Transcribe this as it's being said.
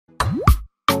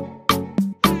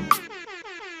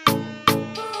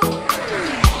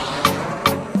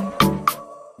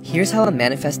Here's how I'm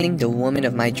manifesting the woman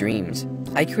of my dreams.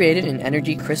 I created an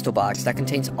energy crystal box that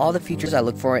contains all the features I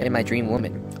look for in my dream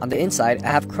woman. On the inside,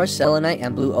 I have crushed selenite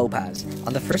and blue opaz.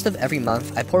 On the first of every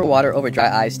month, I pour water over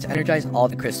dry ice to energize all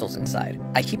the crystals inside.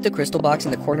 I keep the crystal box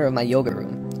in the corner of my yoga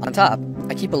room. On top,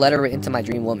 I keep a letter written to my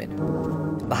dream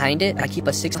woman. Behind it, I keep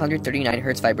a 639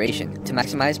 Hz vibration to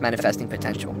maximize manifesting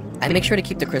potential. I make sure to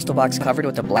keep the crystal box covered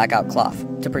with a blackout cloth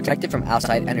to protect it from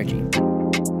outside energy.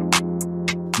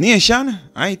 Nation,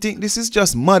 I think this is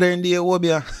just modern day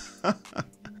Wobia.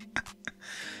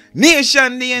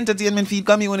 Nation, the entertainment feed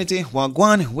community.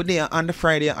 Wagwan, we're there on the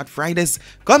Friday at Fridays.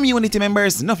 Community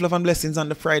members, enough love and blessings on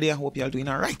the Friday. I hope you all doing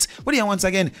alright. We're there once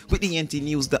again with the NT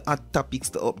news, the hot topics,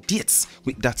 the updates.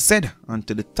 With that said, on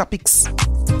to the topics.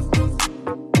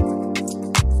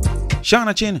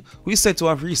 Shauna Chin, who is said to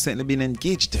have recently been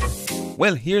engaged.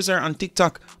 Well, here's her on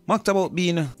TikTok, mocked about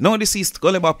being now deceased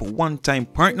Gully Bop one-time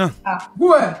partner.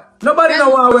 Boy, nobody know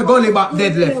why we Gully Bop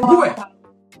dead left. Boy,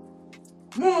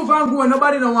 move and go.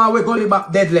 Nobody know why we Gully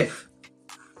Bop dead left.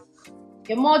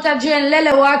 Your motor drain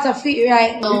Lele water feet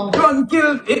right now.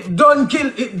 It done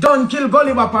kill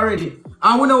Gully Bop already.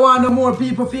 And we don't want no more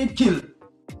people feet kill.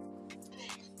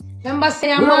 Remember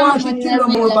saying we don't want to kill no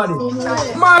more body.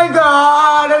 My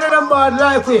God, I don't bad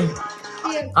like it.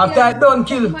 After I done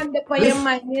kill.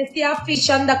 You see a fish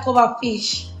undercover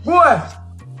fish. Boy,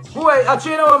 I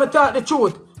tell you now want me talk the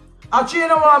truth. I tell you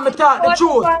now want me talk the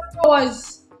truth.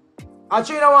 I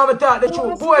tell you now want me talk the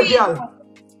truth. Boy, girl.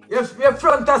 Your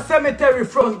front a cemetery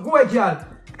front. Boy, girl.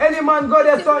 Any man go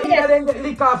there so either then get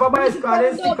lick off a bicycle and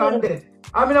then sick and dead.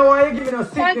 I mean, I want you give me no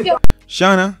sickness.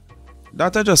 Shauna,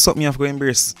 that just sucked me off going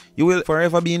embrace. You will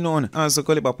forever be known as the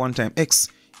Gully Bop one-time ex.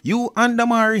 You and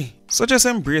Damari, so just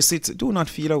embrace it. Do not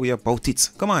feel away about it.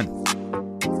 Come on.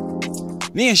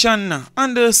 Nation,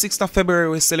 on the 6th of February,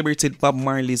 we celebrated Bob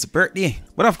Marley's birthday.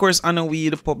 But of course, I know we,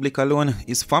 the public alone,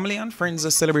 his family and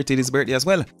friends celebrated his birthday as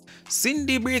well.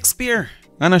 Cindy Breakspear.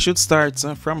 And I should start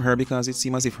from her because it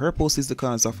seems as if her post is the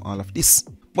cause of all of this.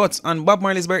 But on Bob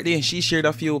Marley's birthday, she shared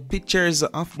a few pictures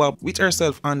of Bob with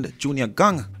herself and Junior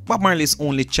Gang, Bob Marley's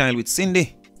only child with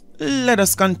Cindy. Let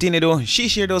us continue though. She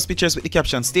shared those pictures with the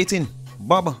caption stating,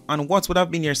 Bob, on what would have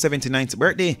been your 79th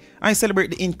birthday, I celebrate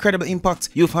the incredible impact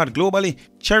you've had globally,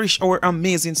 cherish our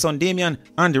amazing son Damien,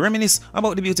 and reminisce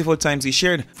about the beautiful times we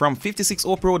shared from 56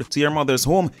 Oak Road to your mother's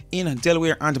home in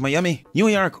Delaware and Miami, New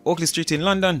York, Oakley Street in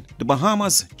London, the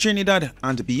Bahamas, Trinidad,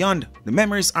 and beyond. The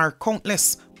memories are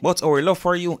countless, but our love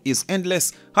for you is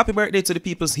endless. Happy birthday to the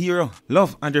people's hero,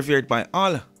 loved and revered by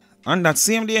all. On that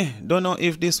same day, don't know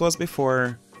if this was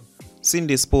before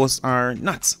Cindy's post or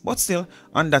not, but still,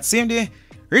 on that same day,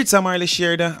 Rita Marley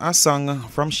shared a song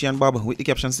from she and Bob with the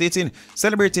caption stating,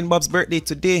 celebrating Bob's birthday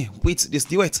today with this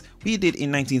duet we did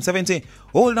in 1970.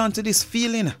 Hold on to this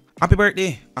feeling. Happy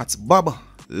birthday at Bob.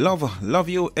 Love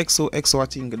you, XOXO. I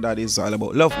think that is all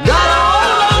about love.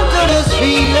 Gotta hold on to this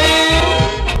feeling.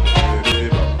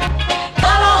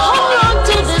 Gotta hold on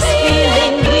to this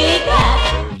feeling we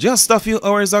got. Just a few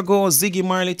hours ago, Ziggy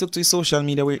Marley took to his social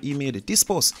media where he made this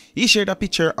post. He shared a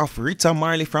picture of Rita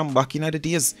Marley from back in the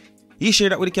days. He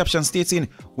shared that with the caption stating,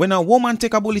 when a woman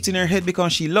take a bullet in her head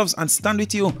because she loves and stand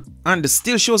with you, and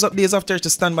still shows up days after to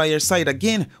stand by your side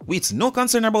again, with no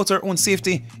concern about her own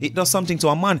safety, it does something to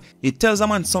a man. It tells a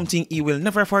man something he will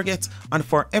never forget, and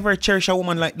forever cherish a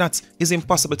woman like that is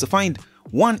impossible to find.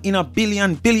 1 in a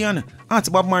billion.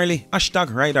 At Bob Marley,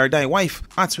 hashtag ride or die wife,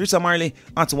 at Rita Marley,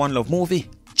 at One Love Movie.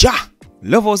 Ja!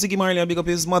 Love how Ziggy Marley big up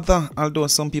his mother, although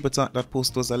some people thought that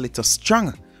post was a little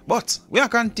strong. But we are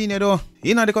continue though.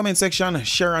 In the comment section,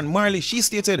 Sharon Marley, she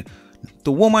stated,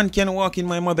 the woman can walk in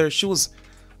my mother's shoes.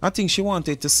 I think she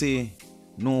wanted to say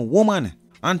no woman.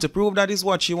 And to prove that is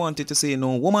what she wanted to say,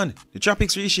 no woman, the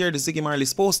Tropics reshared Ziggy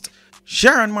Marley's post.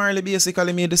 Sharon Marley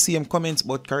basically made the same comments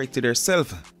but corrected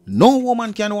herself. No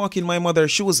woman can walk in my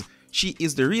mother's shoes. She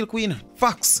is the real queen.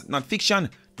 Facts, not fiction.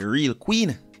 The real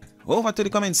queen. Over to the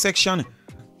comment section.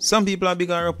 Some people are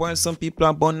bigger up while some people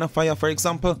are burning a fire, for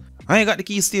example. I got the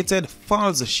key stated,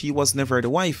 false, she was never the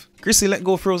wife. Chrissy let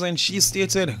go frozen, she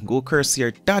stated, go curse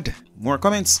your dad. More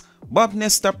comments. Bob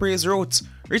Nesta Praise wrote,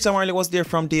 Rita Marley was there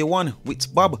from day one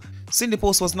with Bob. Cindy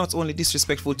post was not only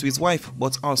disrespectful to his wife,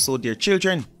 but also their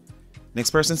children. Next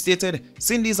person stated,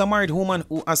 Cindy is a married woman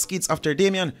who has kids after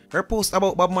Damien. Her post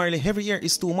about Bob Marley every year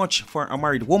is too much for a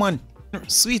married woman.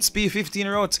 Sweet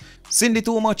P15 wrote, Cindy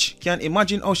too much, can't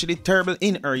imagine how she did terrible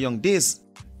in her young days.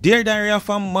 Dear Diarrhea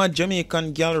from Mad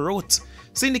Jamaican Girl wrote,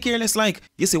 Cindy careless like,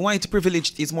 you see white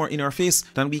privilege is more in her face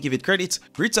than we give it credit.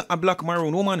 Rita, a black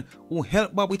maroon woman who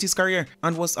helped Bob with his career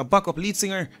and was a backup lead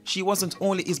singer. She wasn't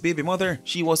only his baby mother,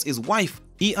 she was his wife.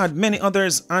 He had many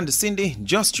others, and Cindy,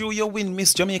 just through your win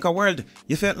Miss Jamaica World,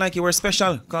 you felt like you were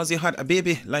special cause you had a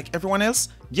baby like everyone else?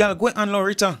 Girl, go and love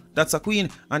Rita, that's a queen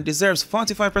and deserves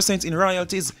 45% in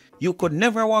royalties. You could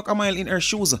never walk a mile in her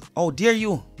shoes. How dare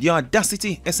you? The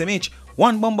audacity, SMH.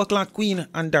 One bumbleclad queen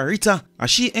under Rita, as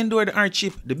she endured the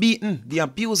hardship, the beating, the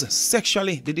abuse,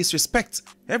 sexually, the disrespect,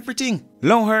 everything.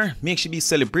 Love her, make she be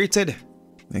celebrated.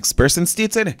 Next person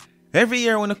stated, every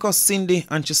year when I cuss Cindy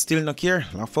and she still not care,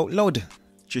 laugh out loud.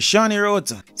 Trishani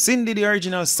wrote, Cindy the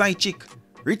original side chick,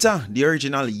 Rita the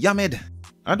original Yamed.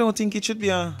 I don't think it should be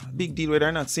a big deal whether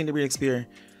or not Cindy Breakspear.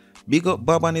 Big up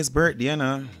Bob on his birthday,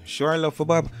 and sure love for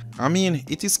Bob. I mean,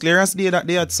 it is clear as day that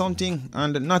they had something,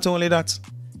 and not only that,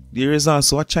 there is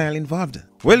also a child involved.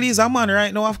 Well, he's a man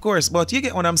right now, of course, but you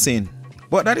get what I'm saying.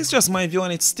 But that is just my view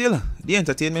on it still. The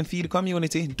entertainment feed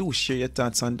community, do share your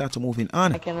thoughts on that. Moving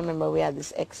on. I can remember we had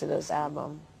this Exodus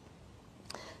album,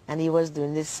 and he was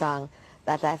doing this song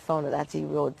that I found that he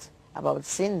wrote about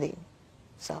Cindy.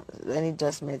 So when he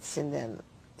just met Cindy, and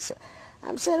so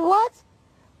I'm saying, what?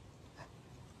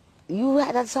 You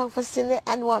had that song for Cindy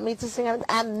and want me to sing it?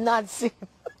 I'm not singing.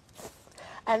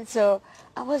 And so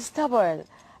I was stubborn.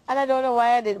 And I don't know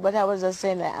why I did, but I was just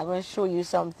saying that I'm going to show you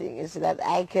something so that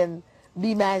I can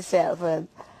be myself. And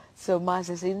so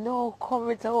Master said, no, come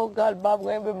with, oh God, Bob,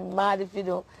 I'm going to be mad if you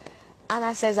don't. And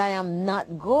I says, I am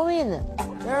not going.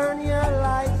 Turn your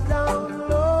lights down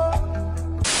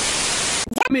low.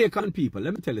 Jamaican people,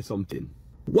 let me tell you something.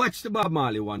 Watch the Bob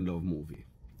Marley One Love movie.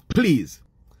 Please.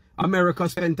 America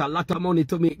spent a lot of money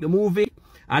to make the movie,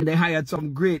 and they hired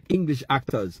some great English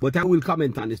actors. But I will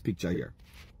comment on this picture here.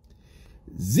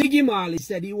 Ziggy Marley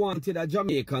said he wanted a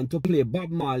Jamaican to play Bob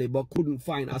Marley but couldn't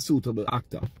find a suitable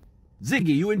actor.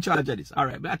 Ziggy, you in charge of this.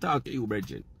 Alright, I talk to you,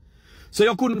 Bridget. So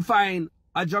you couldn't find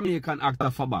a Jamaican actor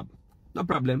for Bob. No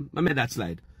problem, I made that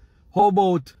slide. How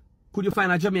about, could you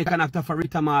find a Jamaican actor for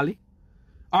Rita Marley?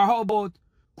 Or how about,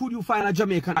 could you find a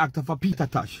Jamaican actor for Peter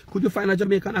Tosh? Could you find a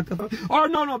Jamaican actor for... Or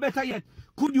no, better yet,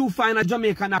 could you find a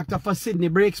Jamaican actor for Sydney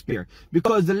Breakspear?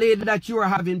 Because the lady that you are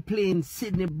having playing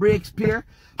Sydney Breakspear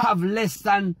have less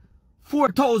than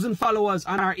 4,000 followers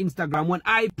on our Instagram, when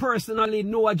I personally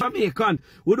know a Jamaican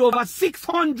with over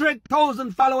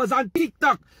 600,000 followers on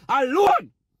TikTok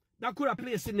alone that could have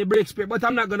played Sydney Breakspear. But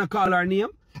I'm not going to call her name.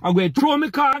 I'm going to throw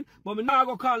me can, but I'm not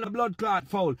going to call her blood clot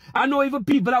foul. I know even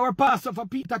people that were passed off for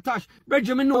Peter Tosh.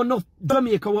 Reggie, I know enough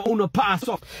Jamaican were on pass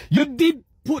off. You did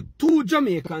put two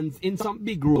Jamaicans in some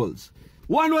big roles.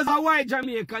 One was a white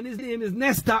Jamaican, his name is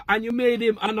Nesta, and you made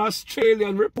him an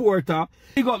Australian reporter.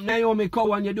 Big up Naomi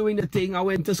Cowan, you're doing the thing. I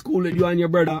went to school with you and your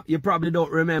brother. You probably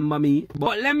don't remember me.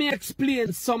 But let me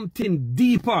explain something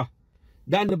deeper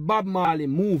than the Bob Marley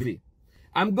movie.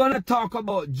 I'm going to talk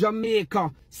about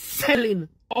Jamaica selling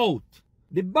out.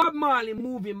 The Bob Marley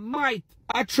movie might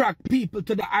attract people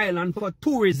to the island for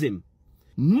tourism.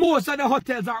 Most of the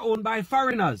hotels are owned by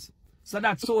foreigners. So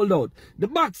that's sold out. The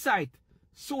backside,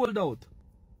 sold out.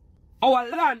 Our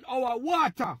land, our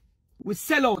water, we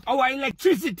sell out. Our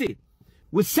electricity,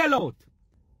 we sell out.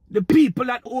 The people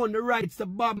that own the rights to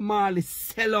Bob Marley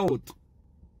sell out.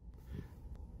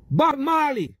 Bob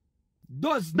Marley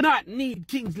does not need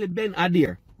Kingsley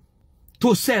Ben-Adir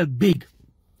to sell big.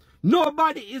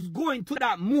 Nobody is going to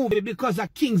that movie because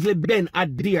of Kingsley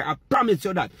Ben-Adir. I promise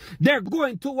you that. They're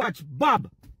going to watch Bob.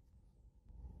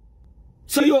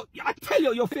 So I tell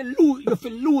you, you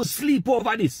feel lose sleep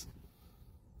over this.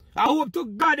 I hope to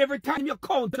God every time you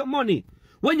count your money,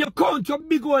 when you count your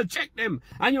big old check them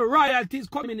and your royalties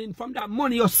coming in from that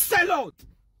money, you sell out.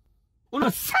 You know,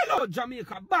 sell out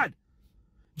Jamaica bad.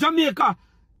 Jamaica,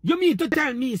 you mean to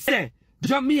tell me, say,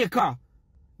 Jamaica,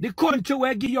 the country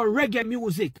where give you reggae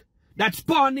music that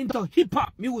spawned into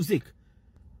hip-hop music.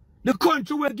 The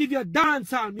country where give you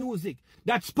dancehall music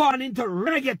that spawned into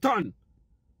reggaeton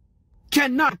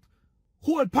cannot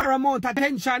hold paramount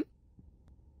attention.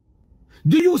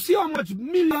 Do you see how much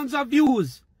millions of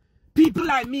views people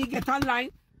like me get online?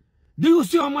 Do you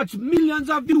see how much millions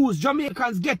of views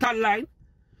Jamaicans get online?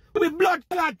 With blood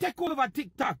clot take over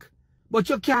TikTok. But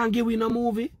you can't give in a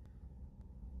movie.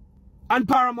 And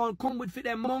Paramount come with for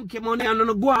them monkey money and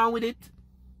don't go on with it.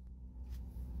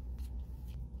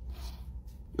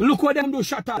 Look what them do,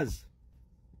 shutters.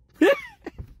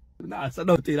 Nah, so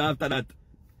nothing after that.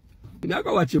 Me I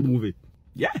go watch a movie.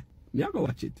 Yeah, me I go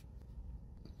watch it.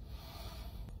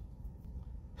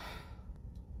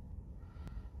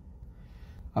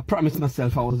 I promised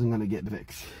myself I wasn't gonna get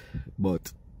vexed.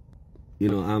 But you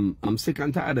know, I'm sick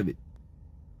and tired of it.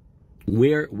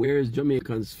 Where is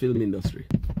Jamaican's film industry?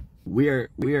 Where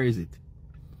is it?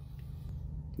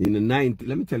 In the 90s,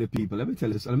 let me tell you people, let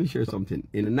me share something.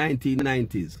 In the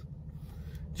 1990s,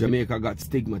 Jamaica got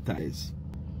stigmatized.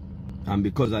 And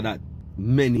because of that,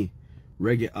 many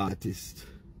reggae artists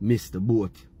missed the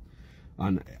boat.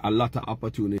 And a lot of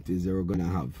opportunities they were going to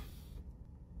have.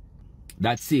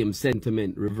 That same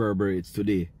sentiment reverberates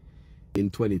today in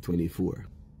 2024.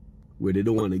 Where they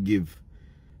don't want to give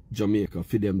Jamaica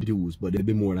for them dues, but they'll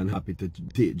be more than happy to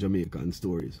take Jamaican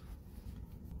stories.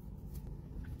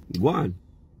 Go on.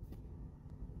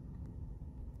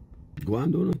 Go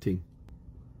on, do nothing.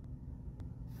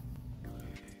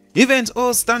 Event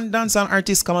host and dance and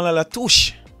artist Kamalala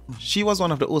Tush. She was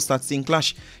one of the hosts at Sing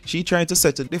Clash. She tried to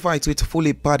settle the fight with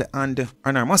Fully Pad and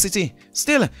Animosity.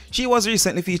 Still, she was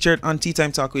recently featured on Tea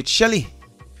Time Talk with Shelly.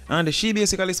 And she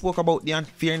basically spoke about the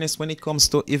unfairness when it comes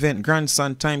to event grants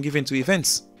and time given to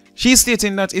events. She's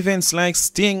stating that events like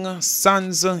Sting,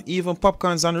 Sons, even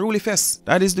Popcorns and Ruly Fest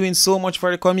that is doing so much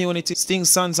for the community. Sting,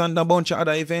 Sons and a bunch of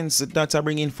other events that are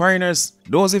bringing foreigners.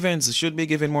 Those events should be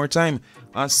given more time,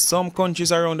 as some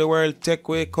countries around the world take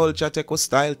away culture, take away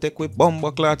style, take away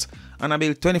bomboclat and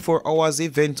build 24 hours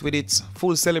event with its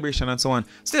full celebration and so on.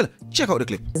 Still, check out the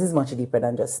clip. This is much deeper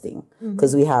than just Sting,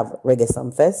 because we have Reggae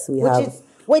Sum Fest,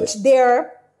 which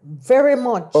they're very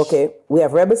much. Okay, we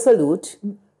have Rebel Salute.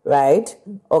 Right.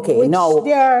 Okay. Which now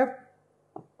they're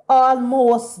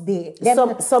almost there.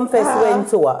 Some fest went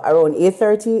to around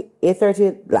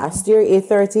 8:30 last year.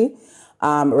 8:30.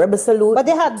 Rebel Salute. But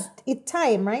they had it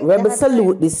time, right? Rebel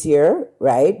Salute this year,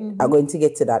 right? I'm going to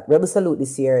get to that. Rebel Salute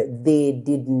this year, they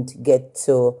didn't get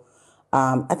to.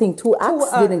 I think two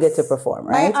acts didn't get to perform,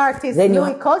 right? My artist,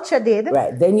 Louis Culture did.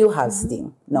 Right. Then you have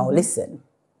Sting. Now listen,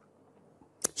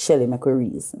 Shelly, make a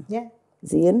reason. Yeah.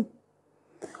 Zine.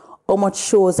 How much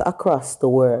shows across the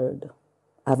world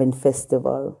having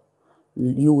festival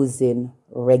using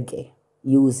reggae,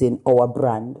 using our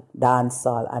brand,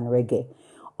 dancehall and reggae,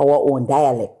 our own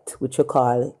dialect, which you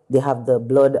call, they have the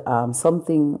blood,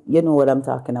 something, you know what I'm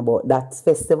talking about, that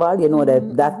festival, you know,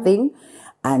 that thing,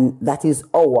 and that is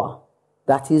our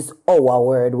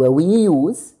word where we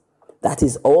use, that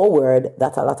is our word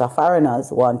that a lot of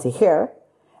foreigners want to hear.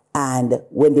 And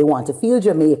when they want to feel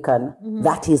Jamaican,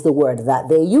 that is the word that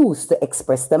they use to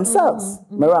express themselves.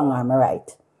 Am I wrong or am I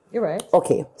right? You're right.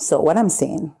 Okay, so what I'm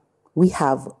saying, we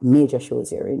have major shows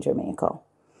here in Jamaica.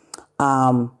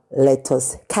 Let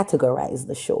us categorize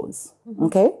the shows,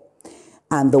 okay?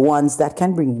 And the ones that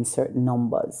can bring in certain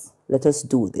numbers, let us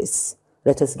do this.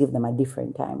 Let us give them a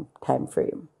different time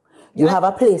frame. You have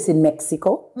a place in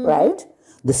Mexico, right?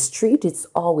 The street is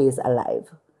always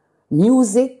alive.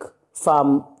 Music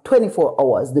from 24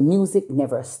 hours, the music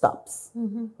never stops,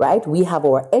 right? We have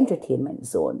our entertainment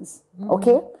zones,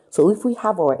 okay? So if we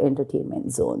have our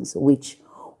entertainment zones, which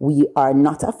we are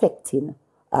not affecting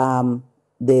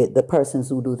the persons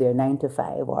who do their 9 to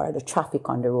 5 or the traffic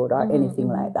on the road or anything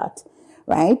like that,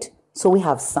 right? So we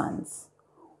have Sons,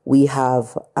 we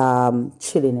have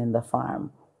Chilling in the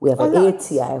Farm, we have an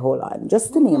ATI, hold on,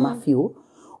 just to name a few.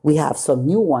 We have some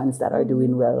new ones that are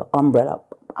doing well, Umbrella,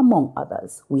 among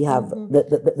others. We have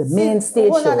the main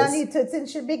stage shows. Hold on, I need to,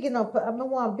 since you're big enough, I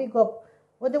want to big up,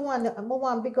 I want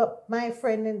to big up my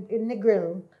friend in the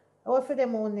grill. What for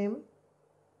them on him?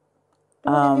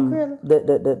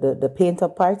 The Paint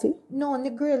Up Party? No, in the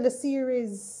grill, the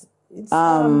series. It's,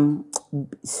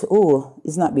 it's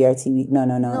not BRT week. No.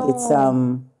 It's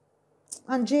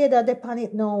and Jada, they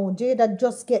panic now. Jada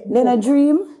just get then a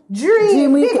Dream.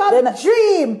 Dream. Big up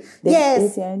Dream.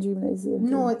 Yes. ATI and Dream.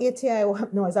 No, ATI.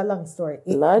 No, it's a long story.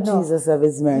 Lord Jesus of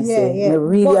His mercy. Yeah.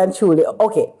 Really and truly.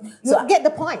 Okay. So get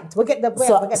the point. We'll get the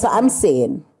point. So I'm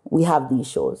saying we have these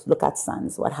shows. Look at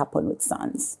Sons. What happened with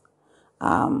Sons?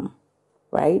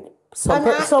 Right?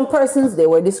 Some persons, they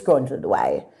were disgruntled.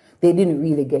 Why? They didn't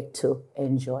really get to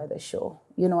enjoy the show.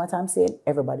 You know what I'm saying?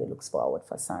 Everybody looks forward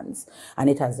for Sons. And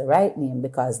it has the right name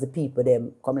because the people,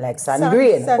 them come like Sun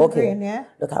Green. Green, yeah.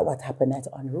 Look at what happened at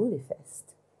Unruly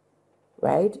Fest.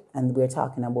 Right? And we're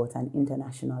talking about an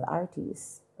international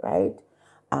artist. Right?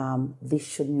 This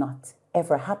should not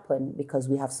ever happen because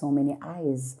we have so many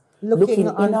eyes looking in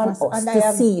on us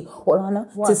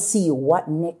to see what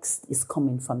next is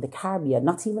coming from the Caribbean,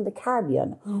 not even the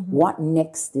Caribbean, what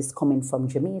next is coming from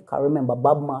Jamaica. Remember,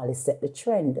 Bob Marley set the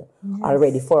trend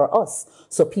already for us.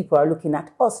 So people are looking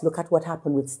at us. Look at what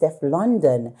happened with Steph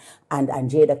London and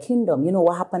Jada Kingdom. You know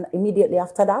what happened immediately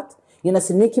after that? You know,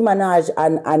 see Nicki Minaj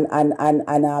and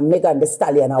Megan Thee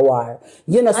Stallion a war.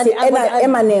 You know, see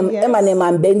Eminem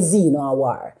and Benzino a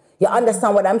war. You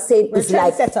understand what I'm saying? We're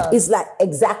It's like,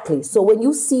 exactly. So when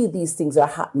you see these things are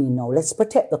happening now, let's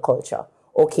protect the culture.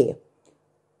 Okay.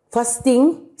 First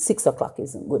thing, 6 o'clock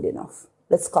isn't good enough.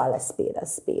 Let's call a spade a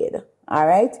spade. All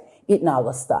right? It now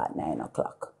going to start 9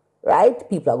 o'clock. Right?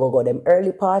 People are going to go them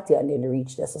early party and then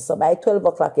reach there. So by 12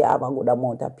 o'clock, you have a good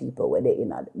amount of people where they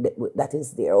that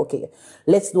is there. Okay.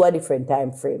 Let's do a different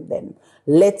time frame then.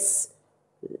 Let's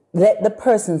let the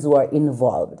persons who are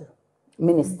involved,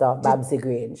 Minister Babsy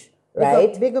Grange,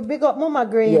 right? Big up Mama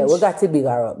Grange. Yeah, we got to big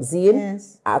her up, Zine.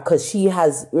 Yes. Because she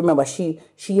has, remember, she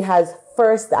has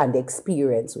first-hand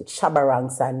experience with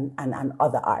Shabarangs and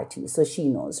other artists, so she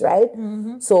knows, right?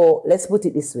 So let's put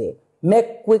it this way.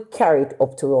 Make we carry it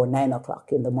up to around 9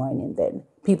 o'clock in the morning then.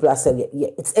 People are saying, yeah,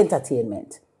 it's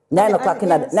entertainment. 9 o'clock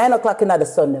in the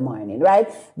Sunday morning, right?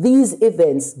 These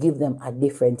events give them a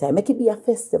different time. Make it be a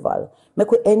festival.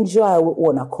 Make we enjoy our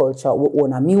own culture, our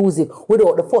own music,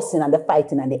 without the fussing and the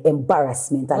fighting and the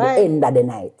embarrassment at the end of the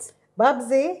night.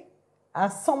 Babsy,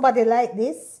 as somebody like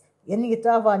this, you need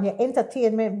to have on your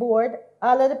entertainment board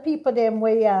all of the people them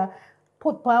where you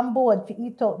put on board to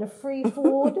eat out the free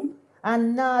food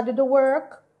and not do the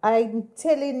work. I'm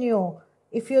telling you,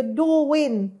 if you do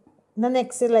win the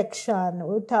next election,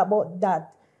 we'll talk about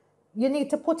that. You need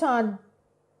to put on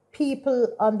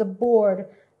people on the board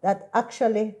that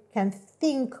actually can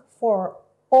think for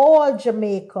all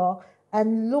Jamaica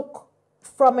and look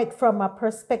from it from a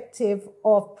perspective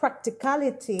of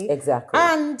practicality. Exactly.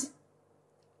 And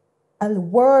a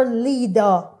world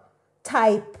leader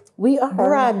type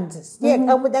brand. Yeah,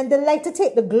 and they like to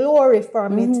take the glory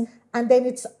from it. And then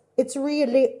it's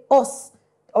really us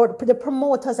or the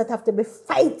promoters that have to be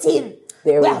fighting.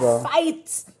 There we go.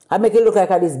 Fight. I make it look like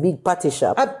this big party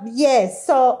shop. Yes.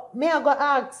 So, may I go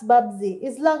ask, Babsy,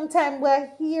 it's long time we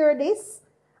hear this.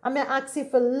 I may ask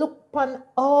if you look on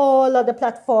all of the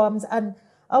platforms, and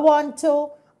I want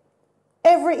to,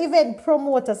 every event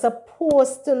promoter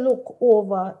supposed to look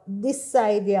over this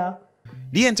side here.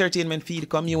 The entertainment feed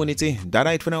community, that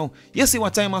right for now. You see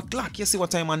what time I clock, you see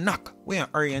what time I knock. We are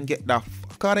hurry and get the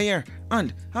fuck out of here.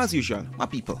 And, as usual, my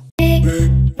people.